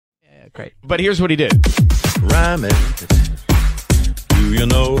great. But here's what he did. Rhyme it. Do you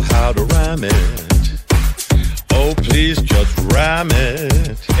know how to rhyme it? Oh, please just rhyme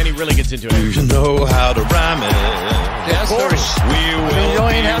it. And he really gets into Do it. you know how to rhyme it? Yes, Of course. sir. We will you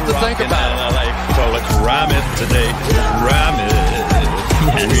don't even have to think rocking about it. So let's rhyme it today. Rhyme it.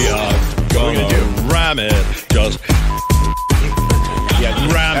 We are gonna rhyme it. Just Yeah,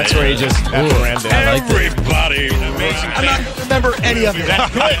 rhyme that's it. where he just rammed it. Everybody. I'm not going to remember any of it.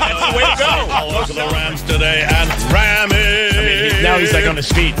 That's good. That's the way to go. All to the rhymes today and rhyme it. Now he's like on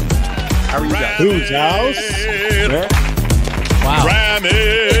his feet. How are you guys? Whose house? Wow. Rhyme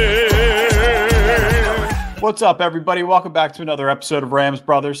it. What's up, everybody? Welcome back to another episode of Rams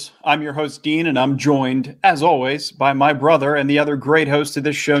Brothers. I'm your host, Dean, and I'm joined, as always, by my brother and the other great host of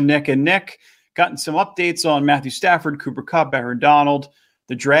this show, Nick. And Nick, gotten some updates on Matthew Stafford, Cooper Kupp, Aaron Donald.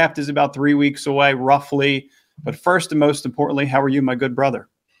 The draft is about 3 weeks away, roughly. But first and most importantly, how are you, my good brother?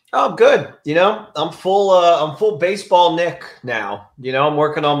 Oh, I'm good. You know, I'm full baseball Nick now. You know, I'm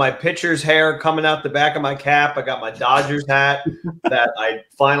working on my pitcher's hair coming out the back of my cap. I got my Dodgers hat that I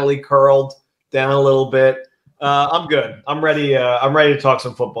finally curled down a little bit. I'm good. I'm ready. I'm ready to talk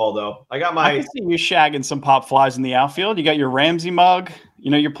some football, though. I can see you shagging some pop flies in the outfield. You got your Ramsey mug.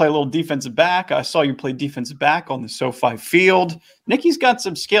 You know, you play a little defensive back. I saw you play defensive back on the SoFi field. Nicky's got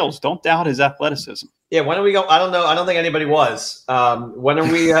some skills. Don't doubt his athleticism. Yeah, when are we go? I don't know. I don't think anybody was. When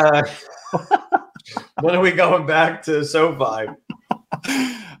are we? When are we going back to SoFi?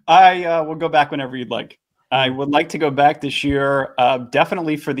 I will go back whenever you'd like. I would like to go back this year,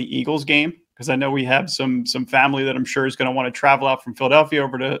 definitely for the Eagles game, because I know we have some family that I'm sure is going to want to travel out from Philadelphia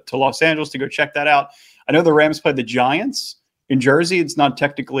over to Los Angeles to go check that out. I know the Rams played the Giants in Jersey. It's not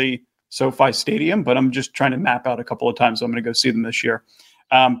technically SoFi Stadium, but I'm just trying to map out a couple of times. So I'm going to go see them this year.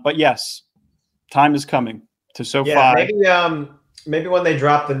 But yes, time is coming to SoFi. Yeah, maybe when they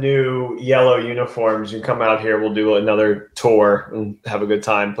drop the new yellow uniforms, you come out here. We'll do another tour and have a good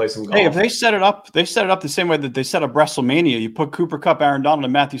time, play some golf. Hey, if they set it up the same way that they set up WrestleMania. You put Cooper Kupp, Aaron Donald,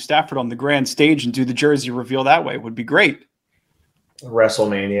 and Matthew Stafford on the grand stage and do the jersey reveal that way. It would be great.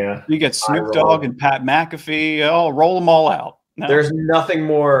 WrestleMania. You get Snoop Dogg and Pat McAfee. Oh, roll them all out. No. There's nothing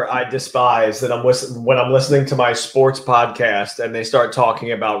more I despise than when I'm listening to my sports podcast and they start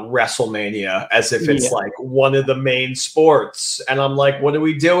talking about WrestleMania as if it's like one of the main sports. And I'm like, what are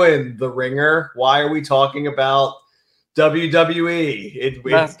we doing? The Ringer? Why are we talking about WWE?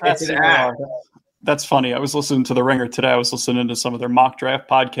 It's an act. That's funny. I was listening to The Ringer today. I was listening to some of their mock draft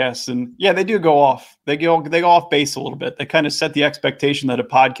podcasts, and yeah, they do go off. They go off base a little bit. They kind of set the expectation that a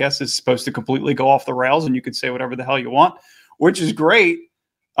podcast is supposed to completely go off the rails, and you can say whatever the hell you want, which is great.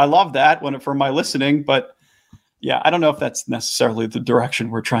 I love that for my listening, but yeah, I don't know if that's necessarily the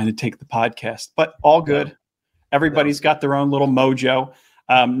direction we're trying to take the podcast. But all good. Everybody's got their own little mojo.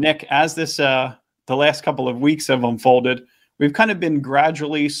 Nick, as the last couple of weeks have unfolded, we've kind of been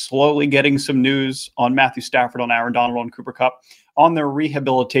gradually, slowly getting some news on Matthew Stafford, on Aaron Donald, on Cooper Kupp, on their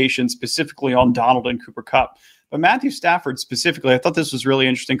rehabilitation, specifically on Donald and Cooper Kupp. But Matthew Stafford specifically, I thought this was really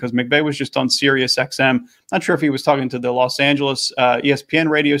interesting because McVay was just on Sirius XM. Not sure if he was talking to the Los Angeles ESPN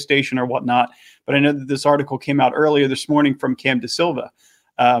radio station or whatnot, but I know that this article came out earlier this morning from Cam De Silva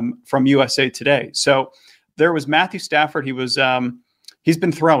from USA Today. So there was Matthew Stafford. He's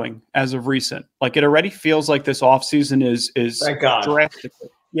been throwing as of recent. Like, it already feels like this offseason is thank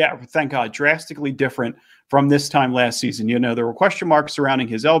God. drastically different from this time last season. You know, there were question marks surrounding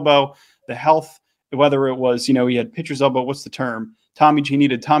his elbow, the health, whether it was, he had pitcher's elbow. What's the term? He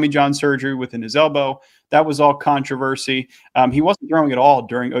needed Tommy John surgery within his elbow. That was all controversy. He wasn't throwing at all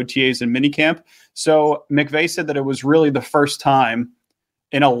during OTAs and minicamp. So McVay said that it was really the first time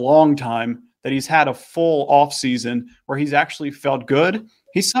in a long time that he's had a full offseason where he's actually felt good.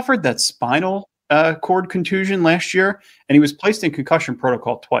 He suffered that spinal cord contusion last year, and he was placed in concussion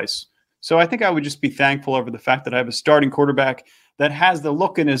protocol twice. So I think I would just be thankful over the fact that I have a starting quarterback that has the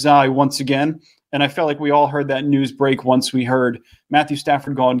look in his eye once again. And I felt like we all heard that news break once we heard Matthew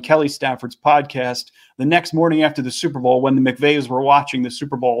Stafford go on Kelly Stafford's podcast the next morning after the Super Bowl, when the McVays were watching the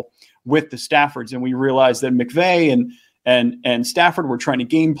Super Bowl with the Staffords. And we realized that McVay and Stafford were trying to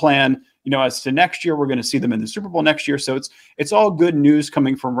game plan, as to next year. We're going to see them in the Super Bowl next year. So it's all good news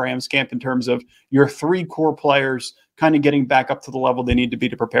coming from Rams camp in terms of your three core players kind of getting back up to the level they need to be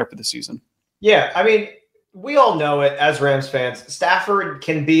to prepare for the season. Yeah, I mean, we all know it as Rams fans. Stafford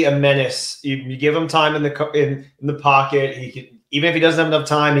can be a menace. You give him time in the pocket. He can, even if he doesn't have enough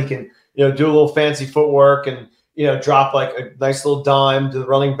time, he can do a little fancy footwork and drop like a nice little dime to the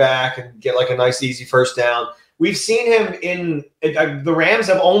running back and get like a nice easy first down. We've seen him the Rams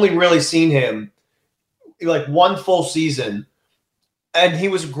have only really seen him like one full season, and he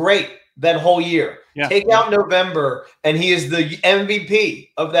was great that whole year. Yeah. Take out November, and he is the MVP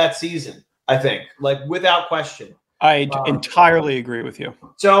of that season, I think, like without question. I entirely agree with you.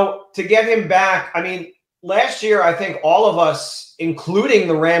 So to get him back, I mean, last year, I think all of us, including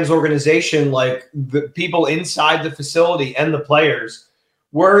the Rams organization, like the people inside the facility and the players,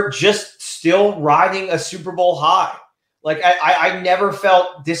 were just still riding a Super Bowl high. Like I never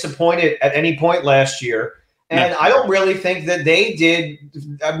felt disappointed at any point last year. And I don't really think that they did.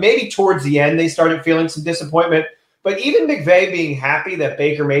 Maybe towards the end, they started feeling some disappointment. But even McVay being happy that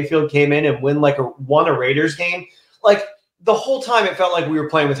Baker Mayfield came in and won a Raiders game, like the whole time it felt like we were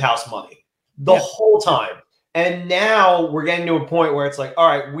playing with house money. The whole time. And now we're getting to a point where it's like, all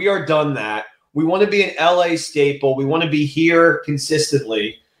right, we are done that. We want to be an LA staple. We want to be here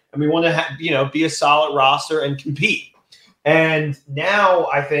consistently. And we want to be a solid roster and compete. And now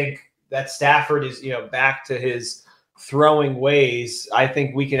I think that Stafford is, back to his throwing ways. I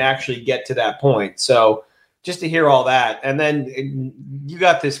think we can actually get to that point. So just to hear all that. And then you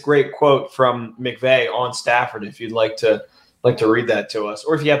got this great quote from McVay on Stafford, if you'd like to read that to us,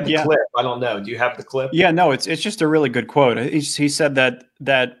 or if you have the clip. I don't know. Do you have the clip? Yeah, no, it's just a really good quote. He said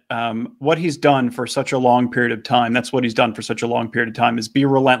that what he's done for such a long period of time, that's what he's done for such a long period of time, is be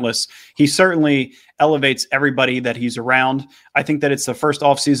relentless. He certainly elevates everybody that he's around. I think that it's the first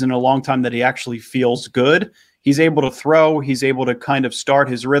offseason in a long time that he actually feels good. He's able to throw. He's able to kind of start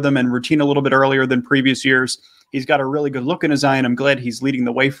his rhythm and routine a little bit earlier than previous years. He's got a really good look in his eye, and I'm glad he's leading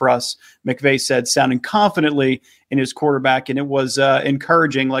the way for us, McVay said, sounding confidently in his quarterback. And it was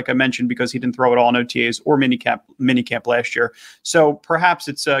encouraging, like I mentioned, because he didn't throw it all in OTAs or minicamp last year. So perhaps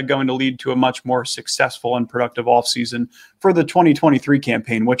it's going to lead to a much more successful and productive offseason for the 2023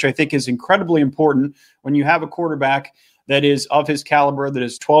 campaign, which I think is incredibly important when you have a quarterback that is of his caliber, that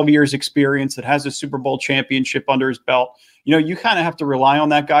is 12 years experience, that has a Super Bowl championship under his belt. You kind of have to rely on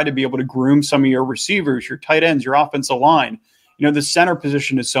that guy to be able to groom some of your receivers, your tight ends, your offensive line. The center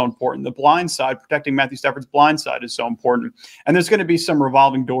position is so important. The blind side, protecting Matthew Stafford's blind side, is so important. And there's going to be some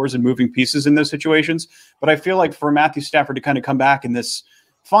revolving doors and moving pieces in those situations. But I feel like for Matthew Stafford to kind of come back in this,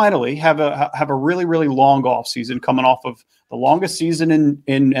 finally have a really, really long offseason, coming off of the longest season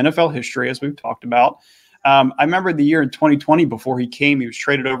in NFL history, as we've talked about. I remember the year in 2020 before he came. He was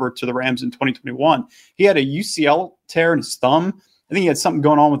traded over to the Rams in 2021. He had a UCL tear in his thumb. I think he had something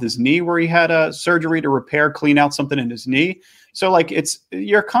going on with his knee where he had a surgery to repair, clean out something in his knee. So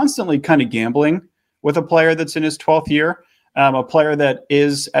you're constantly kind of gambling with a player that's in his 12th year, a player that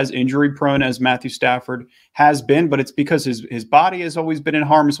is as injury prone as Matthew Stafford has been, but it's because his body has always been in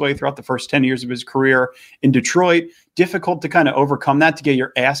harm's way throughout the first 10 years of his career in Detroit. Difficult to kind of overcome that, to get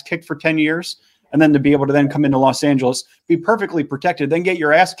your ass kicked for 10 years. And then to be able to then come into Los Angeles, be perfectly protected, then get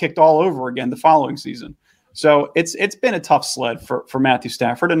your ass kicked all over again the following season. So it's been a tough sled for Matthew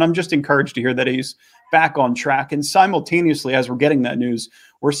Stafford, and I'm just encouraged to hear that he's back on track. And simultaneously, as we're getting that news,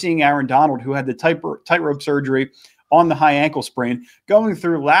 we're seeing Aaron Donald, who had the tightrope surgery on the high ankle sprain, going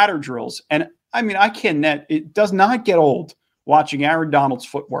through ladder drills. And I mean, it does not get old watching Aaron Donald's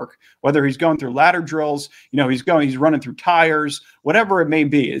footwork, whether he's going through ladder drills, he's running through tires, whatever it may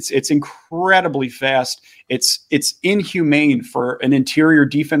be. It's incredibly fast. It's inhumane for an interior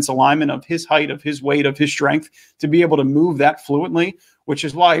defense lineman of his height, of his weight, of his strength to be able to move that fluently, which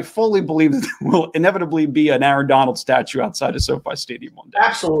is why I fully believe that there will inevitably be an Aaron Donald statue outside of SoFi Stadium one day.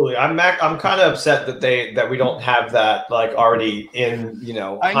 Absolutely. I'm kind of upset that we don't have that already in,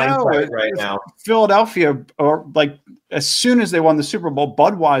 hindsight right now. Philadelphia, or as soon as they won the Super Bowl,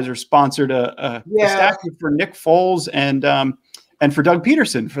 Budweiser sponsored a statue for Nick Foles and for Doug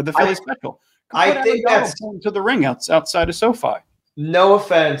Peterson for the Philly special. I think that's to the ring outside of SoFi. No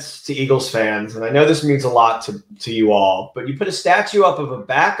offense to Eagles fans, and I know this means a lot to you all, but you put a statue up of a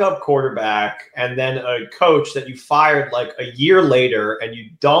backup quarterback and then a coach that you fired a year later, and you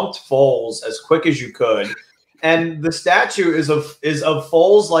dumped Foles as quick as you could. And the statue is of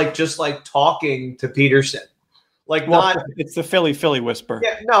Foles just talking to Peterson. It's the Philly whisper.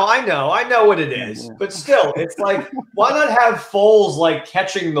 Yeah, no, I know what it is, but still, it's why not have Foles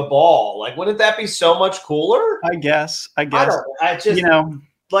catching the ball? Wouldn't that be so much cooler? I guess. I just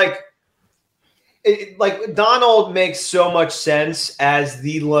Donald makes so much sense as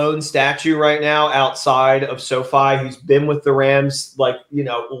the lone statue right now outside of SoFi. He's been with the Rams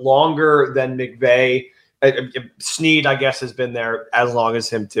longer than McVay. Snead, I guess, has been there as long as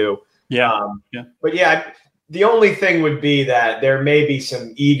him too. Yeah. But yeah. The only thing would be that there may be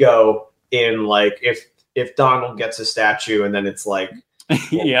some ego in if Donald gets a statue and then it's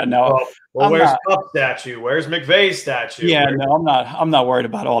Well, I'm where's not. Cup statue? Where's McVay's statue? Yeah, no, I'm not worried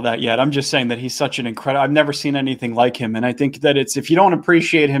about all that yet. I'm just saying that he's such an incredible. I've never seen anything like him, and I think that it's if you don't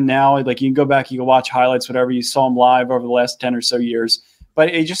appreciate him now, like you can go back, you can watch highlights, whatever. You saw him live over the last 10 or so years, but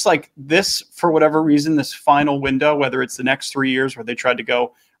it just like this for whatever reason, this final window, whether it's the next 3 years where they tried to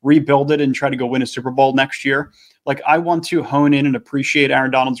go rebuild it and try to go win a Super Bowl next year. Like I want to hone in and appreciate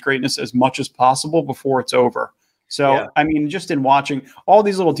Aaron Donald's greatness as much as possible before it's over. So, yeah. I mean, just in watching all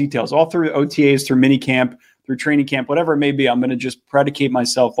these little details, all through OTAs, through mini camp, through training camp, whatever it may be, I'm going to just predicate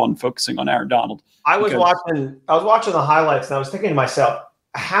myself on focusing on Aaron Donald. I was watching the highlights and I was thinking to myself,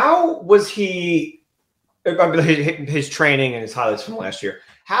 how was his training and his highlights from last year?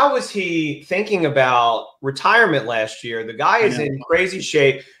 How was he thinking about retirement last year? The guy is in crazy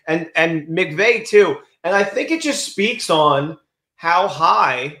shape, and McVay too. And I think it just speaks on how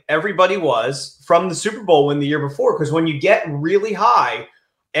high everybody was from the Super Bowl win the year before. Because when you get really high,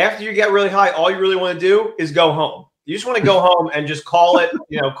 after you get really high, all you really want to do is go home. You just want to go home and just call it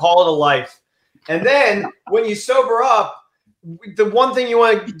a life. And then when you sober up, the one thing you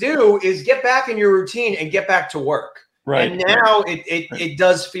want to do is get back in your routine and get back to work. Right. And now it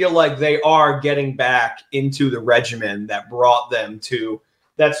does feel like they are getting back into the regimen that brought them to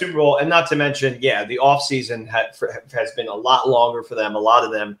that Super Bowl. And not to mention, the offseason has been a lot longer for them. A lot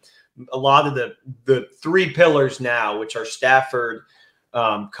of the three pillars now, which are Stafford,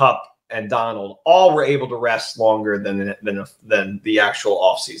 Cup, and Donald, all were able to rest longer than the actual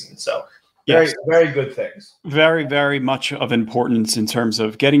offseason. So very good things. Very, very much of importance in terms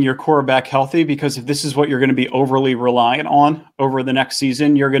of getting your quarterback healthy, because if this is what you're going to be overly reliant on over the next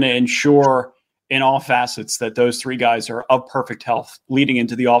season, you're going to ensure in all facets that those three guys are of perfect health leading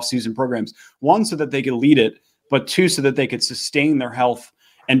into the offseason programs. One, so that they could lead it, but two, so that they could sustain their health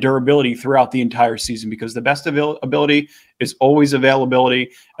and durability throughout the entire season, because the best ability is always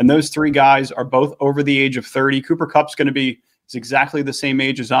availability. And those three guys are both over the age of 30. Cooper Kupp's going to be exactly the same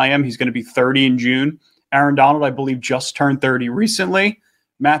age as I am. He's going to be 30 in June. Aaron Donald, I believe, just turned 30 recently.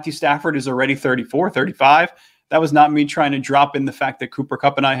 Matthew Stafford is already 34, 35. That was not me trying to drop in the fact that Cooper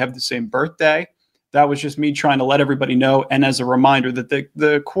Kupp and I have the same birthday. That was just me trying to let everybody know, and as a reminder that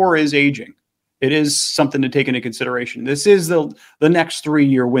the core is aging. It is something to take into consideration. This is the next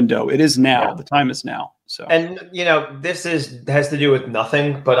 3-year window. It is now. Yeah. The time is now. So, and this has to do with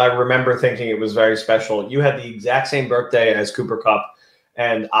nothing, but I remember thinking it was very special. You had the exact same birthday as Cooper Kupp,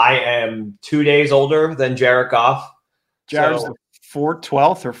 and I am 2 days older than Jared Goff. Jared's the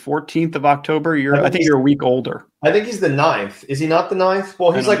 12th or 14th of October. I think you're a week older. I think he's the 9th. Is he not the 9th?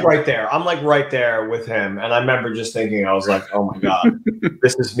 Well, he's like right there. I'm like right there with him. And I remember just thinking, I was like, oh my God,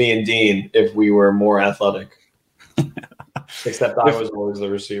 this is me and Dean if we were more athletic. Except I was always the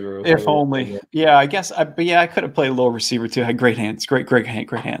receiver. If only. Yeah, I guess. I could have played a little receiver too. I had great hands. Great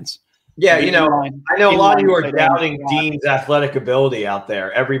hands. Yeah, I know a lot of you are doubting Dean's athletic ability out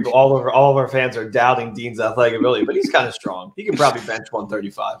there. All of our fans are doubting Dean's athletic ability, but he's kind of strong. He can probably bench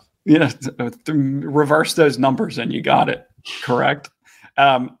 135. Reverse those numbers and you got it correct.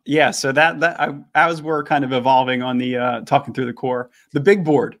 So that as we're kind of evolving on the talking through the core, the big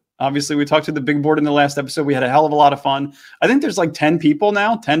board. Obviously, we talked to the big board in the last episode. We had a hell of a lot of fun. I think there's like 10 people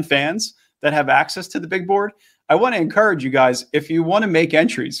now, 10 fans that have access to the big board. I want to encourage you guys, if you want to make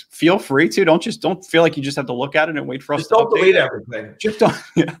entries, feel free to. Don't feel like you just have to look at it and wait for us to don't delete everything. Just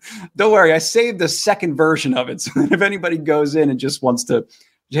don't worry. I saved the second version of it. So if anybody goes in and just wants to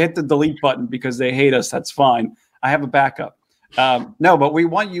hit the delete button because they hate us, that's fine. I have a backup. No, but we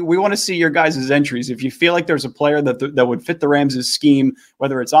want to see your guys' entries. If you feel like there's a player that would fit the Rams' scheme,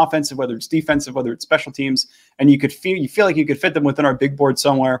 whether it's offensive, whether it's defensive, whether it's special teams, and you feel like you could fit them within our big board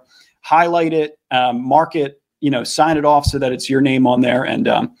somewhere, highlight it, mark it, sign it off so that it's your name on there. And,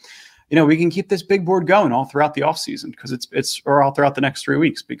 we can keep this big board going all throughout the off season or all throughout the next 3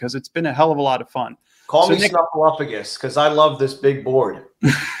 weeks, because it's been a hell of a lot of fun. Call me Snuffleupagus, because I love this big board.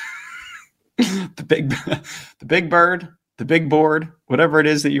 the big bird, the big board, whatever it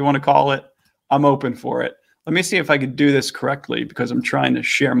is that you want to call it, I'm open for it. Let me see if I could do this correctly, because I'm trying to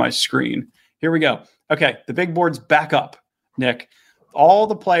share my screen. Here we go. Okay, the big board's back up, Nick. All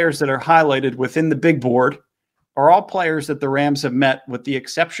the players that are highlighted within the big board are all players that the Rams have met, with the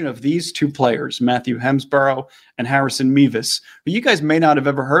exception of these two players, Matthew Hemsborough and Harrison Mevis, who you guys may not have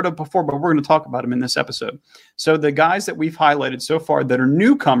ever heard of before, but we're going to talk about them in this episode. So the guys that we've highlighted so far that are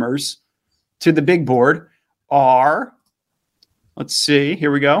newcomers to the big board are, let's see,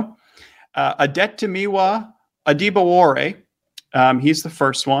 here we go. Adetomiwa Adibawore. He's the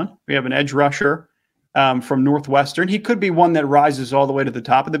first one. We have an edge rusher from Northwestern. He could be one that rises all the way to the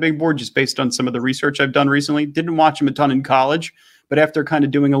top of the big board just based on some of the research I've done recently. Didn't watch him a ton in college, but after kind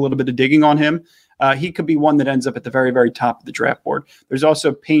of doing a little bit of digging on him, he could be one that ends up at the very, very top of the draft board. There's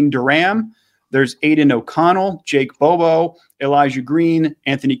also Payne Durham. There's Aiden O'Connell, Jake Bobo, Elijah Green,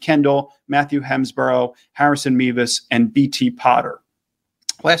 Anthony Kendall, Matthew Hemsborough, Harrison Mevis, and BT Potter.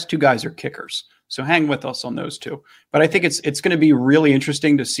 Last two guys are kickers. So hang with us on those two. But I think it's going to be really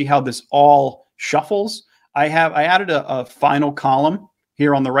interesting to see how this all shuffles. I added a final column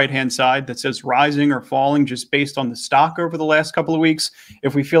here on the right-hand side that says rising or falling just based on the stock over the last couple of weeks.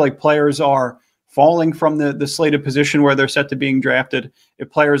 If we feel like players are falling from the slated position where they're set to being drafted, if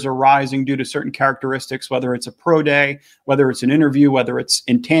players are rising due to certain characteristics, whether it's a pro day, whether it's an interview, whether it's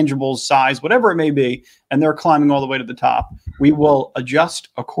intangibles, size, whatever it may be, and they're climbing all the way to the top, we will adjust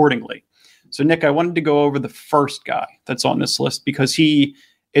accordingly. So, Nick, I wanted to go over the first guy that's on this list because he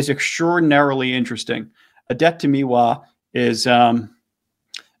is extraordinarily interesting. Adet Tamiwa is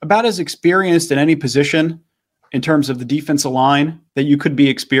about as experienced in any position in terms of the defensive line that you could be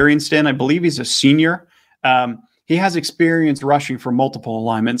experienced in. I believe he's a senior. He has experience rushing for multiple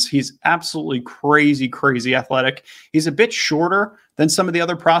alignments. He's absolutely crazy athletic. He's a bit shorter than some of the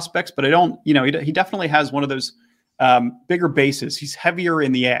other prospects, but he definitely has one of those bigger bases. He's heavier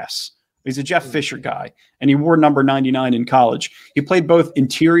in the ass. He's a Jeff Fisher guy, and he wore number 99 in college. He played both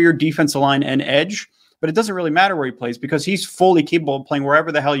interior, defensive line, and edge, but it doesn't really matter where he plays because he's fully capable of playing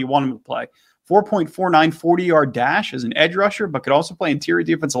wherever the hell you want him to play. 4.49 40-yard dash as an edge rusher, but could also play interior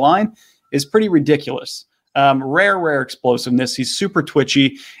defensive line is pretty ridiculous. Rare explosiveness. He's super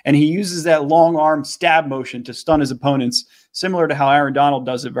twitchy, and he uses that long arm stab motion to stun his opponents, similar to how Aaron Donald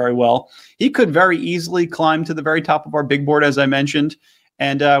does it very well. He could very easily climb to the very top of our big board, as I mentioned.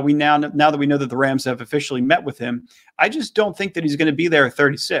 And we now that we know that the Rams have officially met with him, I just don't think that he's going to be there at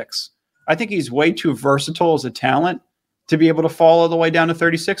 36. I think he's way too versatile as a talent to be able to fall all the way down to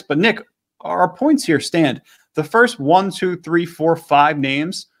 36. But Nick, our points here stand. The first 1, 2, 3, 4, 5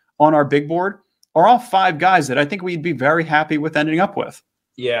 names on our big board are all 5 guys that I think we'd be very happy with ending up with.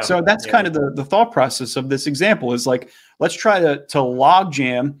 Yeah. So that's kind of the thought process of this example is like, let's try to log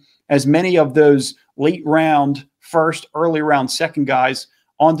jam as many of those late round first, early round second guys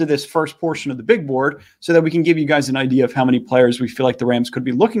onto this first portion of the big board so that we can give you guys an idea of how many players we feel like the Rams could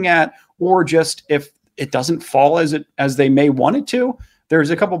be looking at, or just if it doesn't fall as they may want it to, there's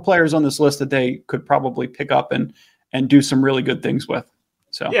a couple players on this list that they could probably pick up and do some really good things with.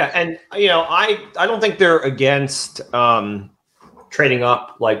 So yeah, and I don't think they're against trading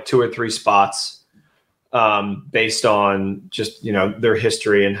up like 2 or 3 spots based on just their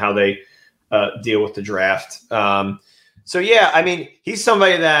history and how they deal with the draft. So yeah, I mean, he's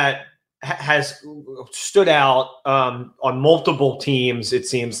somebody that has stood out on multiple teams. It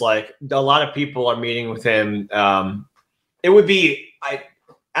seems like a lot of people are meeting with him. It would be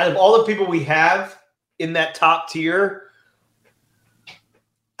out of all the people we have in that top tier,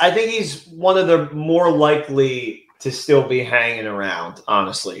 I think he's one of the more likely to still be hanging around,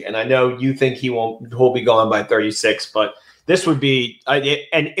 honestly. And I know you think he'll be gone by 36, but this would be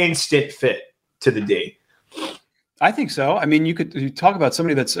an instant fit to the D. I think so. I mean, you talk about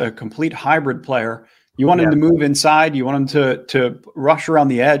somebody that's a complete hybrid player. You want him to move inside. You want him to rush around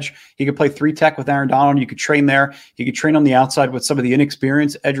the edge. He could play 3-tech with Aaron Donald. You could train there. He could train on the outside with some of the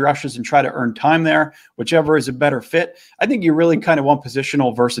inexperienced edge rushers and try to earn time there, whichever is a better fit. I think you really kind of want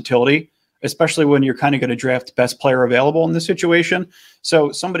positional versatility, especially when you're kind of going to draft best player available in this situation.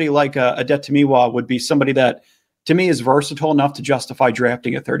 So somebody like Adet Tamiwa would be somebody that, to me, is versatile enough to justify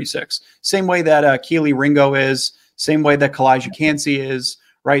drafting at 36. Same way that Keely Ringo is, same way that Kalijah Cansey is,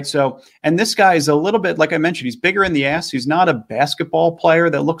 right? So, and this guy is a little bit, like I mentioned, he's bigger in the ass. He's not a basketball player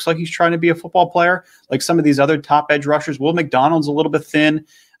that looks like he's trying to be a football player, like some of these other top edge rushers. Will McDonald's a little bit thin.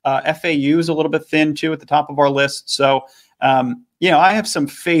 FAU is a little bit thin, too, at the top of our list. So, I have some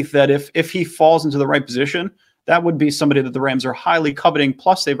faith that if he falls into the right position, that would be somebody that the Rams are highly coveting,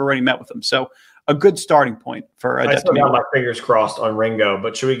 plus they've already met with him. So, a good starting point for I still got my fingers crossed on Ringo,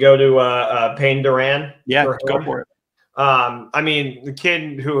 but should we go to Payne Durham? Yeah, go for it. I mean, the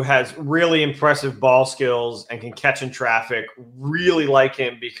kid who has really impressive ball skills and can catch in traffic, really like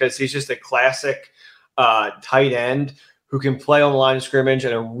him because he's just a classic tight end who can play on the line of scrimmage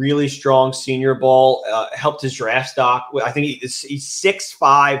and a really strong senior ball. Helped his draft stock. I think he's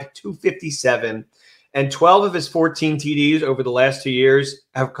 6'5", 257, and 12 of his 14 TDs over the last 2 years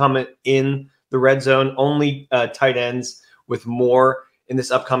have come in the red zone. Only tight ends with more in this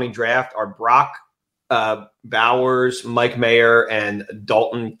upcoming draft are Brock Bowers, Mike Mayer, and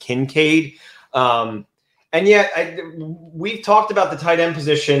Dalton Kincaid. And yet we've talked about the tight end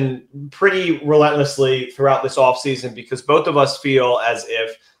position pretty relentlessly throughout this offseason because both of us feel as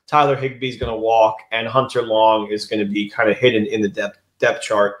if Tyler Higbee's going to walk and Hunter Long is going to be kind of hidden in the depth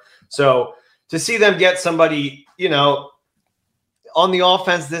chart. So to see them get somebody, on the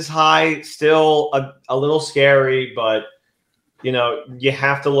offense this high, still a little scary, but you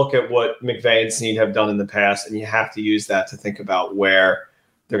have to look at what McVay and Snead have done in the past, and you have to use that to think about where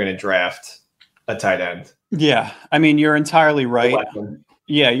they're going to draft a tight end. Yeah, I mean, you're entirely right.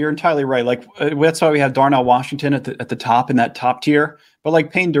 Yeah, you're entirely right. Like that's why we have Darnell Washington at the top in that top tier. But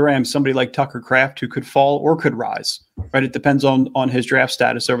like Payne Durham, somebody like Tucker Kraft who could fall or could rise, right? It depends on his draft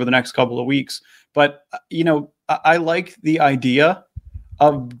status over the next couple of weeks. But I like the idea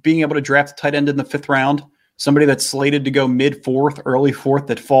of being able to draft a tight end in the 5th round, somebody that's slated to go mid 4th, early 4th,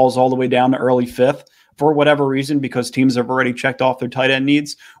 that falls all the way down to early 5th for whatever reason, because teams have already checked off their tight end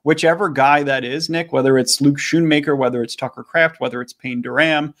needs. Whichever guy that is, Nick, whether it's Luke Schoonmaker, whether it's Tucker Kraft, whether it's Payne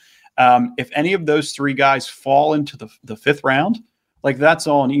Durham, if any of those 3 guys fall into the 5th round, like that's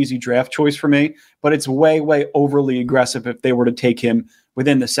all an easy draft choice for me. But it's way, way overly aggressive if they were to take him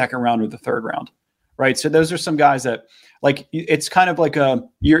within the 2nd round or the 3rd round, right? So those are some guys that, like, it's kind of like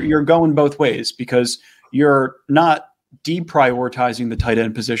you're going both ways, because you're not deprioritizing the tight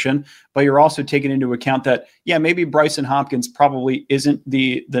end position, but you're also taking into account that, yeah, maybe Bryson Hopkins probably isn't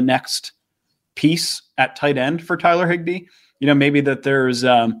the next piece at tight end for Tyler Higbee. Maybe that there's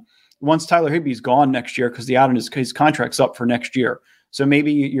once Tyler Higbee's gone next year, because his contract's up for next year. So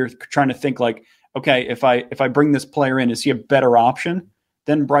maybe you're trying to think like, okay, if I bring this player in, is he a better option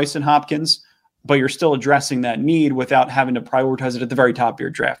than Bryson Hopkins? But you're still addressing that need without having to prioritize it at the very top of your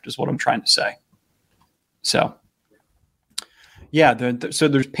draft, is what I'm trying to say. So, yeah, so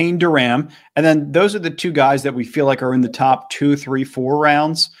there's Payne Durham, and then those are the 2 guys that we feel like are in the top 2, 3, 4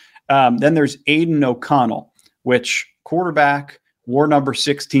 rounds. Then there's Aiden O'Connell, which quarterback, war number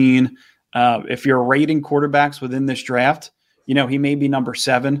 16. If you're rating quarterbacks within this draft, he may be number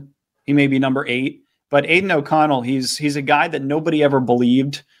 7, he may be number 8, but Aiden O'Connell, he's a guy that nobody ever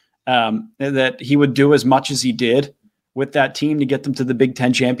believed that he would do as much as he did with that team to get them to the Big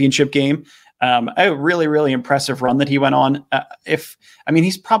Ten championship game. A really, really impressive run that he went on.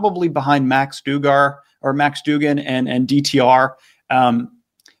 He's probably behind Max Dugan and DTR.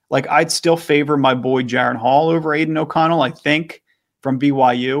 I'd still favor my boy Jaron Hall over Aiden O'Connell, I think, from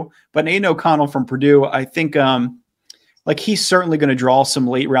BYU. But Aiden O'Connell from Purdue, I think he's certainly going to draw some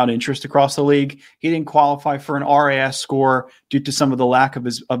late round interest across the league. He didn't qualify for an RAS score due to some of the lack of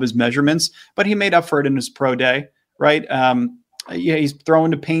his measurements, but he made up for it in his pro day, right? He's throwing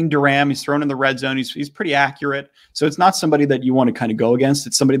to Payne Durham. He's thrown in the red zone. He's pretty accurate. So it's not somebody that you want to kind of go against.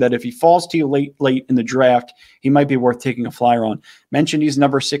 It's somebody that if he falls to you late in the draft, he might be worth taking a flyer on. Mentioned he's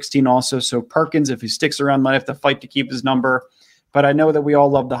number 16 also. So Perkins, if he sticks around, might have to fight to keep his number. But I know that we all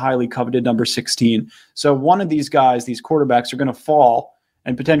love the highly coveted number 16. So one of these guys, these quarterbacks, are going to fall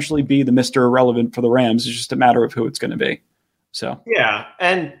and potentially be the Mr. Irrelevant for the Rams. It's just a matter of who it's going to be. So yeah,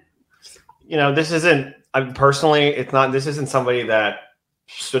 and this isn't. This isn't somebody that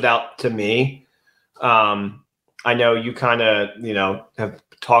stood out to me. I know you kind of, have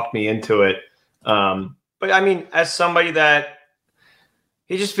talked me into it. But I mean, as somebody that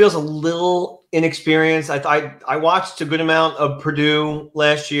he just feels a little inexperienced. I watched a good amount of Purdue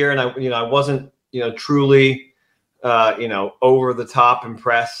last year, and I wasn't, truly, over the top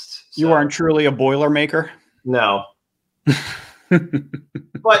impressed. So. You aren't truly a Boilermaker? No.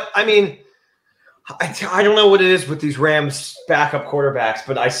 But I mean, I don't know what it is with these Rams backup quarterbacks,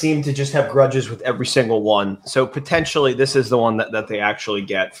 but I seem to just have grudges with every single one. So potentially this is the one that they actually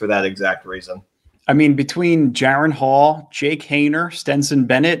get for that exact reason. I mean, between Jaron Hall, Jake Hayner, Stenson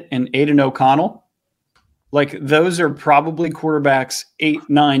Bennett, and Aiden O'Connell, those are probably quarterbacks 8,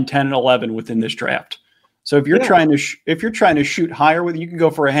 9, 10, and 11 within this draft. So if you're trying to shoot higher with, you can go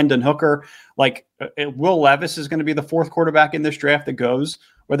for a Hendon Hooker. Will Levis is going to be the 4th quarterback in this draft that goes,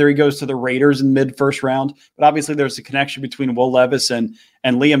 whether he goes to the Raiders in mid first round. But obviously there's a connection between Will Levis and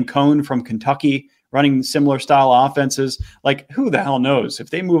Liam Cohn from Kentucky running similar style offenses. Who the hell knows? If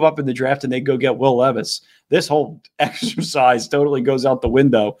they move up in the draft and they go get Will Levis, this whole exercise totally goes out the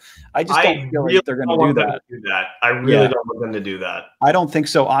window. I just don't feel like they're going to do that. I really don't want them to do that. I don't think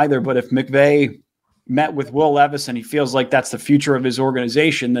so either. But if McVay met with Will Levis and he feels like that's the future of his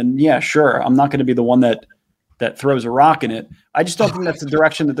organization, then yeah, sure. I'm not going to be the one that throws a rock in it. I just don't think that's the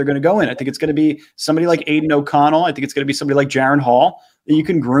direction that they're going to go in. I think it's going to be somebody like Aiden O'Connell. I think it's going to be somebody like Jaron Hall that you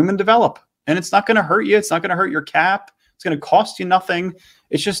can groom and develop. And it's not going to hurt you. It's not going to hurt your cap. It's going to cost you nothing.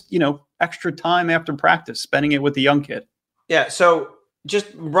 It's just, extra time after practice, spending it with the young kid. Yeah. So just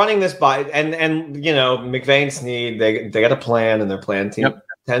running this by and McVay and Snead, they got a plan, and their plan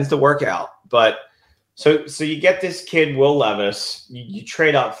tends to work out. But So you get this kid, Will Levis. You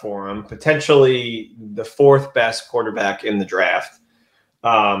trade up for him, potentially the fourth best quarterback in the draft.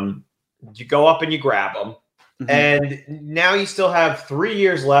 You go up and you grab him. And now you still have 3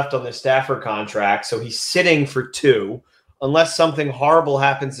 years left on the Stafford contract. So he's sitting for 2, unless something horrible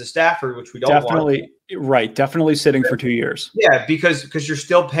happens to Stafford, which we don't definitely want. right. Definitely sitting for 2 years. Yeah, because you're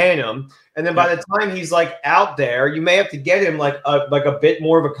still paying him. And then by the time he's like out there, you may have to get him like a bit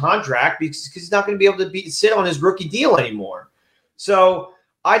more of a contract because he's not going to be able to sit on his rookie deal anymore. So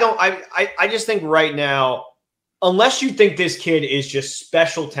I just think right now, unless you think this kid is just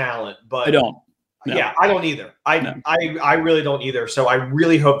special talent, but I don't. No. Yeah, I don't either. I really don't either. So I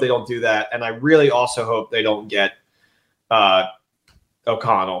really hope they don't do that, and I really also hope they don't get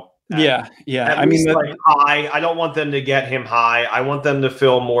O'Connell. Yeah. I mean, like high. I don't want them to get him high. I want them to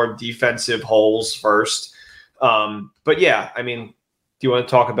fill more defensive holes first. But yeah, I mean, do you want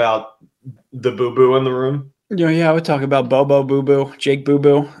to talk about the boo boo in the room? Yeah, I would talk about Bobo Boo Boo, Jake Boo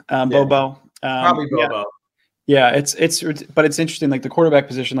Boo, Bobo. Probably Bobo. Yeah, but it's interesting. Like the quarterback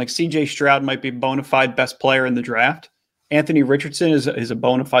position, like C.J. Stroud might be a bona fide best player in the draft. Anthony Richardson is a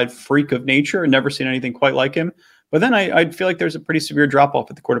bona fide freak of nature. Never seen anything quite like him. But then I feel like there's a pretty severe drop off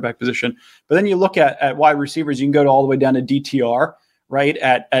at the quarterback position. But then you look at wide receivers, you can go all the way down to DTR, right,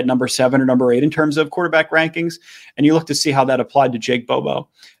 at number 7 or number 8 in terms of quarterback rankings, and you look to see how that applied to Jake Bobo.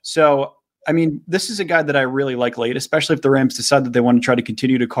 So I mean, this is a guy that I really like late, especially if the Rams decide that they want to try to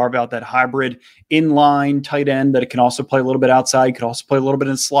continue to carve out that hybrid inline tight end that it can also play a little bit outside, could also play a little bit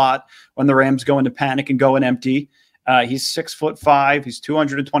in slot when the Rams go into panic and go in empty. He's 6'5". He's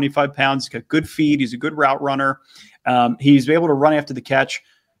 225 pounds. He's got good feet. He's a good route runner. He's able to run after the catch.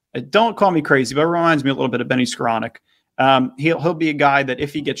 Don't call me crazy, but it reminds me a little bit of Benny Skoranek. He'll be a guy that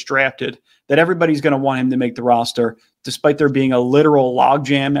if he gets drafted, that everybody's going to want him to make the roster, despite there being a literal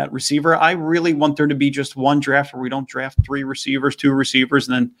logjam at receiver. I really want there to be just one draft where we don't draft 3 receivers, 2 receivers,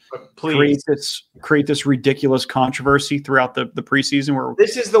 and then create this ridiculous controversy throughout the preseason. Where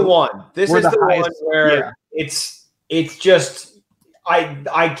this is the one. This is the one where it's just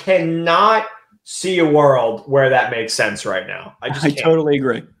I cannot see a world where that makes sense right now. I totally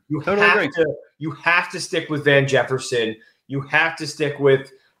agree. You have to stick with Van Jefferson. You have to stick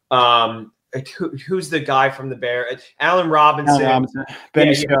with who's the guy from the Bears? Allen Robinson.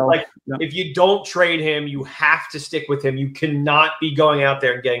 Benny If you don't trade him, you have to stick with him. You cannot be going out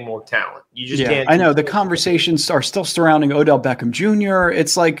there and getting more talent. You just can't. I know the conversations are still surrounding Odell Beckham Jr.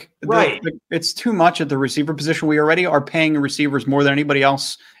 It's like it's too much at the receiver position. We already are paying receivers more than anybody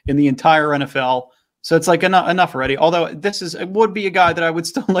else in the entire NFL. So it's like enough already. Although it would be a guy that I would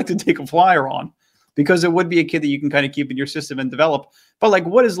still like to take a flyer on, because it would be a kid that you can kind of keep in your system and develop. But like,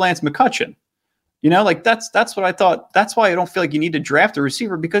 what is Lance McCutcheon? You know, like that's what I thought. That's why I don't feel like you need to draft a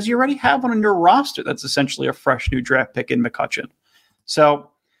receiver, because you already have one on your roster that's essentially a fresh new draft pick in McCutcheon.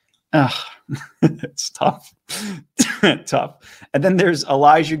 So it's tough. Tough. And then there's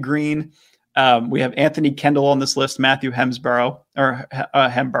Elijah Green. We have Anthony Kendall on this list, Matthew Hemborough,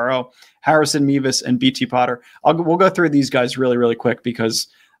 Harrison Mevis, and BT Potter. We'll go through these guys really, really quick because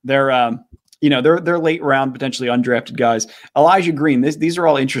they're late round, potentially undrafted guys. Elijah Green, these are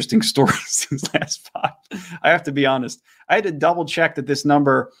all interesting stories these last 5. I have to be honest. I had to double check that this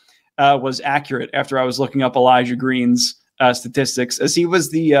number was accurate after I was looking up Elijah Green's statistics, as he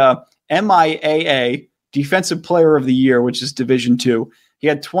was the MIAA Defensive Player of the Year, which is Division II. He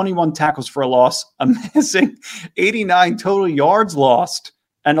had 21 tackles for a loss, amassing 89 total yards lost,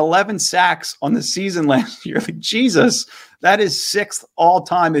 and 11 sacks on the season last year. Like, Jesus, that is 6th all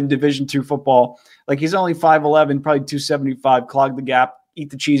time in Division II football. Like, he's only 5'11", probably 275, clog the gap,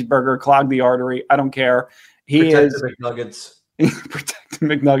 eat the cheeseburger, clog the artery. I don't care. Protect the McNuggets. Protect the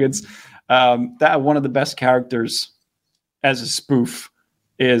McNuggets. That one of the best characters as a spoof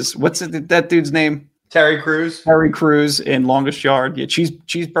is, what's that dude's name? Terry Crews. Terry Crews in Longest Yard. Yeah,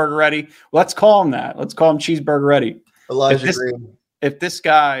 cheeseburger Eddie. Let's call him that. Let's call him Cheeseburger Eddie. Elijah Green. If this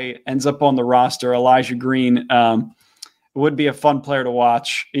guy ends up on the roster, Elijah Green would be a fun player to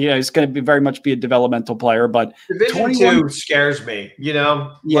watch. Yeah, he's going to very much be a developmental player, but Division 2 scares me. You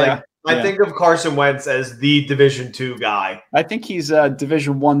know, I think of Carson Wentz as the Division 2 guy. I think he's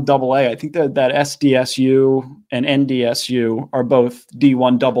Division 1 AA. I think that SDSU and NDSU are both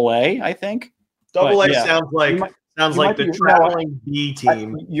D1 AA. I think. AA sounds like the traveling B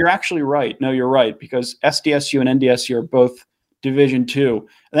team. You're actually right. No, you're right, because SDSU and NDSU are both Division 2.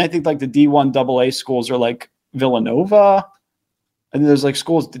 And I think like the D1 AA schools are like Villanova. And there's like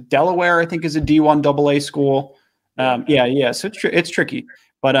schools, Delaware, I think, is a D1 AA school. So it's tricky.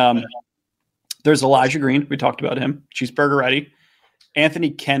 But there's Elijah Green. We talked about him. Cheeseburger Eddie.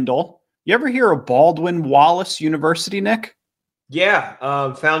 Anthony Kendall, You ever hear of Baldwin Wallace University, Nick?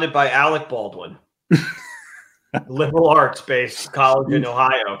 Yeah, founded by Alec Baldwin. Liberal arts-based college in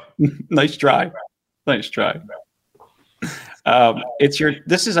Ohio. Nice try. Nice try.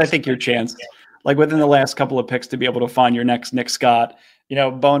 This is, I think, your chance, like within the last couple of picks, to be able to find your next Nick Scott,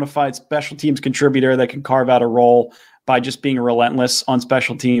 bona fide special teams contributor that can carve out a role by just being relentless on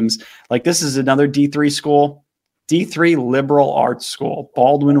special teams. Like, this is another D3 school, D3 liberal arts school,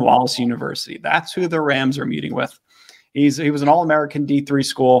 Baldwin Wallace University. That's who the Rams are meeting with. He was an All-American D3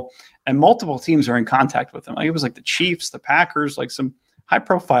 school, and multiple teams are in contact with him. Like, it was like the Chiefs, the Packers, like some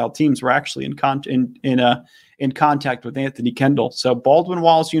high-profile teams were actually in contact with Anthony Kendall. So Baldwin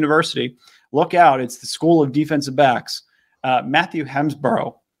Wallace University, look out. It's the school of defensive backs. Matthew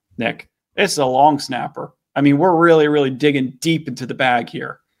Hemsborough, Nick, it's a long snapper. I mean, we're really, really digging deep into the bag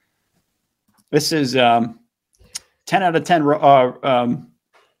here. This is 10 out of 10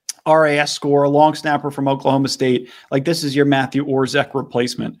 RAS score, long snapper from Oklahoma State. Like, this is your Matthew Orzech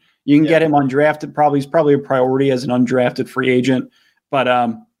replacement. You can get him undrafted. He's probably a priority as an undrafted free agent. But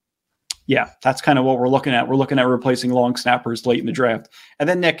that's kind of what we're looking at. We're looking at replacing long snappers late in the draft. And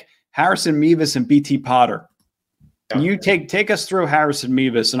then, Nick, Harrison Mevis and BT Potter. Yeah. You take us through Harrison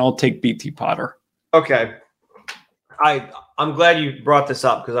Mevis, and I'll take BT Potter. Okay. I'm glad you brought this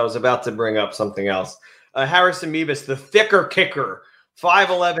up because I was about to bring up something else. Harrison Mevis, the thicker kicker,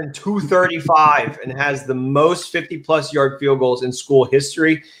 5'11", 235, and has the most 50-plus yard field goals in school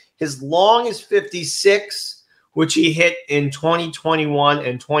history. His long is 56, which he hit in 2021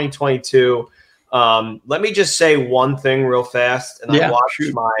 and 2022. Let me just say one thing real fast. And I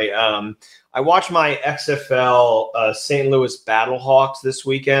watched my XFL St. Louis Battlehawks this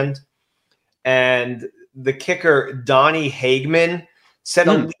weekend, and the kicker Donnie Hagman set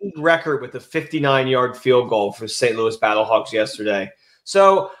a league record with a 59-yard field goal for St. Louis Battlehawks yesterday.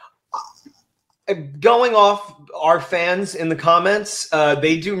 So, going off our fans in the comments,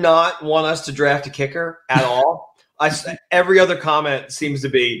 they do not want us to draft a kicker at all. Every other comment seems to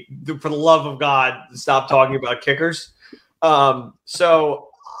be, for the love of God, stop talking about kickers. So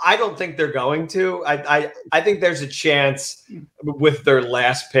I don't think they're going to. I think there's a chance with their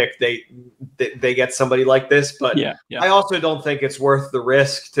last pick they get somebody like this. But I also don't think it's worth the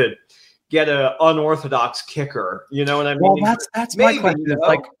risk to get an unorthodox kicker. You know what I mean? Well, that's my question. You know?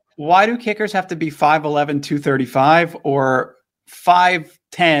 Like, why do kickers have to be 5'11", 235 or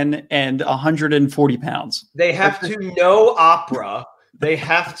 5'10" and 140 pounds? They have to know opera. They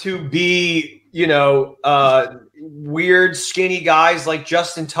have to be, weird, skinny guys like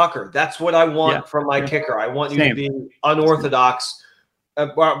Justin Tucker. That's what I want from my kicker. I want you to be unorthodox.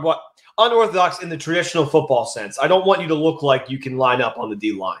 Unorthodox in the traditional football sense. I don't want you to look like you can line up on the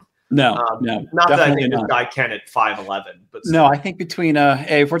D line. No, not that I think this guy can at 5'11". But no, I think between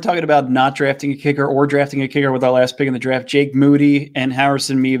if we're talking about not drafting a kicker or drafting a kicker with our last pick in the draft, Jake Moody and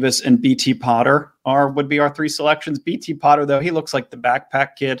Harrison Mevis and BT Potter would be our three selections. BT Potter, though, he looks like the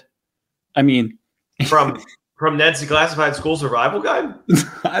backpack kid. I mean, from Ned's Classified School Survival Guide.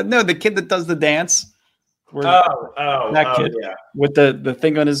 No, the kid that does the dance. That kid with the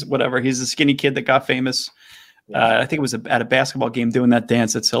thing on his whatever. He's the skinny kid that got famous. I think it was at a basketball game doing that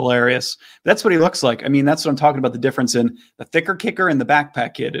dance. It's hilarious. That's what he looks like. I mean, that's what I'm talking about. The difference in the thicker kicker and the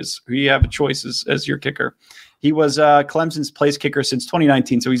backpack kid is who you have a choice as your kicker. He was Clemson's place kicker since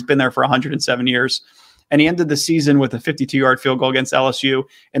 2019, so he's been there for 107 years. And he ended the season with a 52-yard field goal against LSU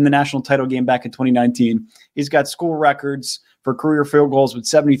in the national title game back in 2019. He's got school records for career field goals with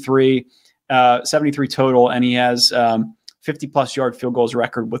 73 total, and he has 50-plus yard field goals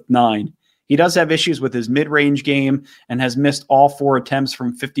record with 9. He does have issues with his mid-range game and has missed all 4 attempts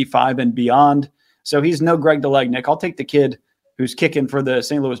from 55 and beyond. So he's no Greg DeLegnick. I'll take the kid who's kicking for the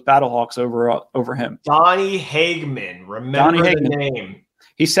St. Louis Battlehawks over him. Donnie Hagman. Remember the name.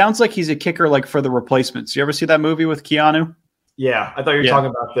 He sounds like he's a kicker like for the Replacements. You ever see that movie with Keanu? Yeah, I thought you were talking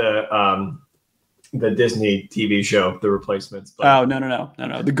about the Disney TV show, The Replacements. But... Oh, no.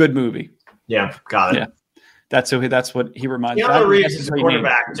 The good movie. Yeah, got it. Yeah. That's what he reminds me of. Keanu Reeves is a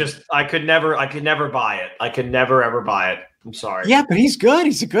quarterback. I could never buy it. I could never, ever buy it. I'm sorry. Yeah, but he's good.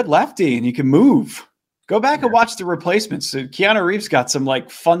 He's a good lefty, and he can move. Go back and watch The Replacements. So Keanu Reeves got some like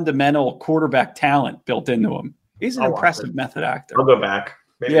fundamental quarterback talent built into him. He's an impressive method actor. I'll go back.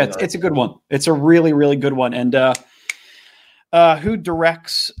 Maybe it's a good one. It's a really, really good one. And who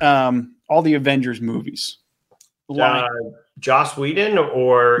directs all the Avengers movies? Joss Whedon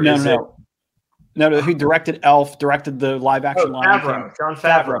or No, who directed Elf, directed the live-action Lion King. Jon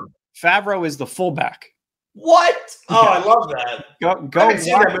Favreau. Favreau is the fullback. What? Oh, I love that. Go I haven't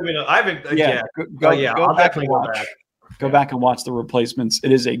seen that movie. I haven't. Go I'll back definitely and go watch. back. Go back and watch The Replacements.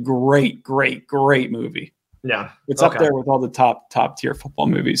 It is a great, great, great movie. Yeah. It's up there with all the top tier football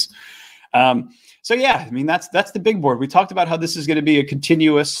movies. So yeah, I mean, that's the big board. We talked about how this is going to be a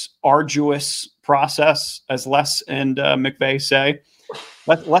continuous, arduous process, as Les and McVay say.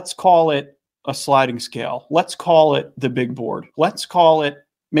 Let's call it a sliding scale. Let's call it the big board. Let's call it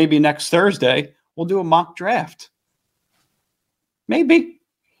maybe next Thursday we'll do a mock draft. Maybe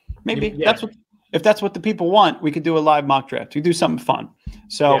Yeah. that's what the people want. We could do a live mock draft. We do something fun.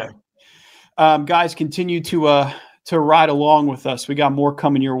 So, guys, continue to ride along with us. We got more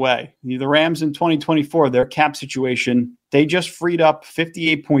coming your way. The Rams in 2024, their cap situation, they just freed up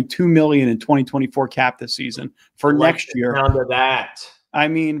 $58.2 million in 2024 cap this season for next year. Down to that. I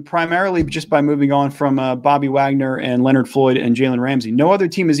mean, primarily just by moving on from Bobby Wagner and Leonard Floyd and Jalen Ramsey. No other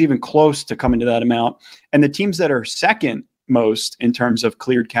team is even close to coming to that amount. And the teams that are second most in terms of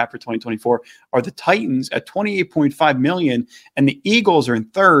cleared cap for 2024 are the Titans at $28.5 million, and the Eagles are in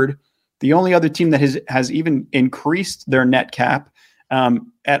third. The only other team that has even increased their net cap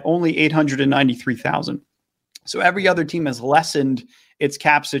at only $893,000. So every other team has lessened its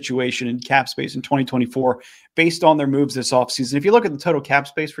cap situation and cap space in 2024 based on their moves this offseason. If you look at the total cap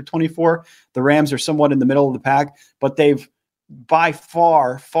space for 24, the Rams are somewhat in the middle of the pack, but they've by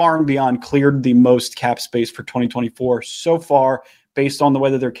far and beyond cleared the most cap space for 2024 so far based on the way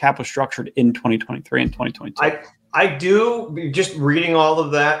that their cap was structured in 2023 and 2022. I do, just reading all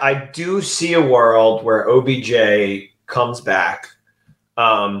of that, I do see a world where OBJ comes back.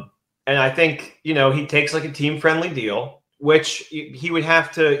 And I think, he takes like a team-friendly deal, which he would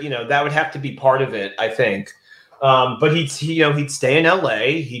have to, that would have to be part of it, I think. But he'd stay in LA.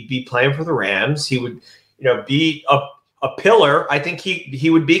 He'd be playing for the Rams. He would, be a pillar. I think he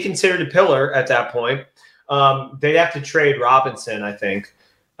would be considered a pillar at that point. They'd have to trade Robinson, I think.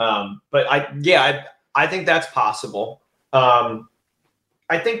 But I think that's possible.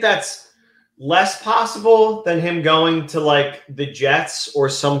 I think that's less possible than him going to like the Jets or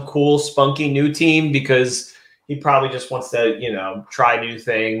some cool, spunky new team because he probably just wants to, try new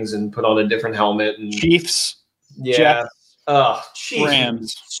things and put on a different helmet. And Chiefs, yeah, Chiefs,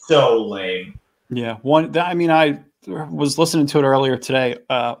 Rams, so lame. Yeah, I was listening to it earlier today.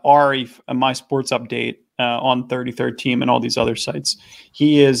 Ari, My Sports Update on 33rd Team and all these other sites.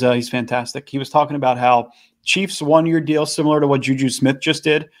 He's fantastic. He was talking about how Chiefs 1-year deal, similar to what Juju Smith just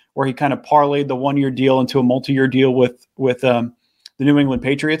did, where he kind of parlayed the 1-year deal into a multi-year deal with the New England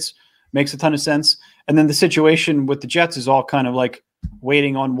Patriots. Makes a ton of sense. And then the situation with the Jets is all kind of like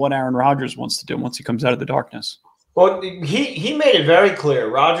waiting on what Aaron Rodgers wants to do once he comes out of the darkness. Well, he made it very clear.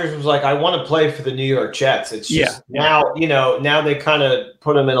 Rodgers was like, I want to play for the New York Jets. It's just now they kind of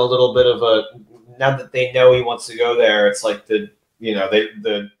put him in a little bit of a, now that they know he wants to go there, it's like the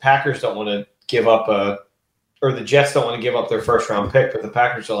Packers don't want to give up or the Jets don't want to give up their first round pick, but the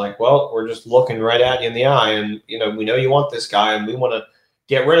Packers are like, well, we're just looking right at you in the eye. And, we know you want this guy and we want to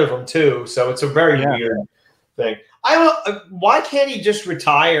get rid of him too. So it's a very weird thing. Why can't he just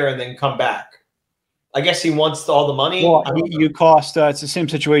retire and then come back? I guess he wants all the money. Well, you cost it's the same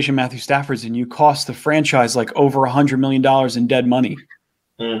situation Matthew Stafford's in. You cost the franchise like over $100 million in dead money.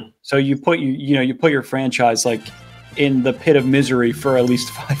 So you put your franchise like in the pit of misery for at least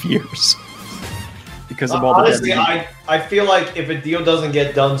 5 years because of all the honestly, I feel like if a deal doesn't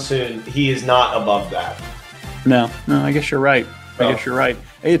get done soon, he is not above that. No, I guess you're right. I guess you're right.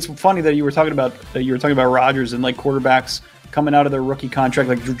 Hey, it's funny that you were talking about Rodgers and like quarterbacks coming out of their rookie contract.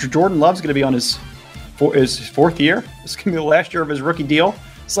 Like Jordan Love's going to be on his fourth year. It's going to be the last year of his rookie deal.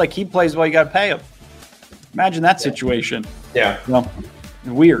 It's like he plays while you got to pay him. Imagine that situation. Yeah. Well,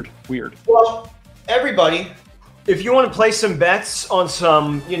 weird. Well, everybody, if you want to play some bets on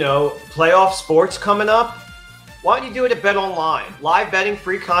some, playoff sports coming up, why don't you do it at Bet Online? Live betting,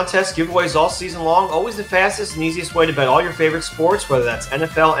 free contests, giveaways all season long. Always the fastest and easiest way to bet all your favorite sports, whether that's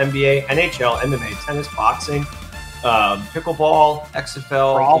NFL, NBA, NHL, MMA, tennis, boxing, pickleball,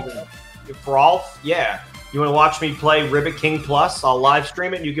 XFL, Frolf. Yeah. You want to watch me play Ribbit King Plus? I'll live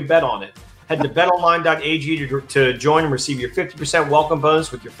stream it and you can bet on it. Head to betonline.ag to join and receive your 50% welcome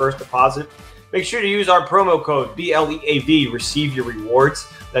bonus with your first deposit. Make sure to use our promo code BLEAV. Receive your rewards.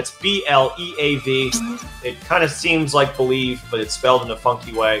 That's BLEAV. It kind of seems like believe, but it's spelled in a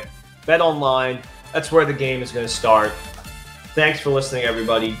funky way. Bet Online. That's where the game is going to start. Thanks for listening,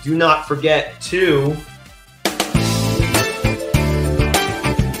 everybody. Do not forget to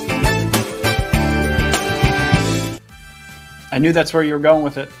I knew that's where you were going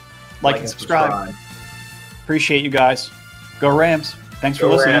with it. Like and subscribe. Appreciate you guys. Go Rams. Thanks for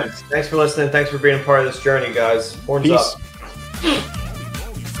listening. Rams. Thanks for listening. Thanks for being a part of this journey, guys. Horns Peace. up.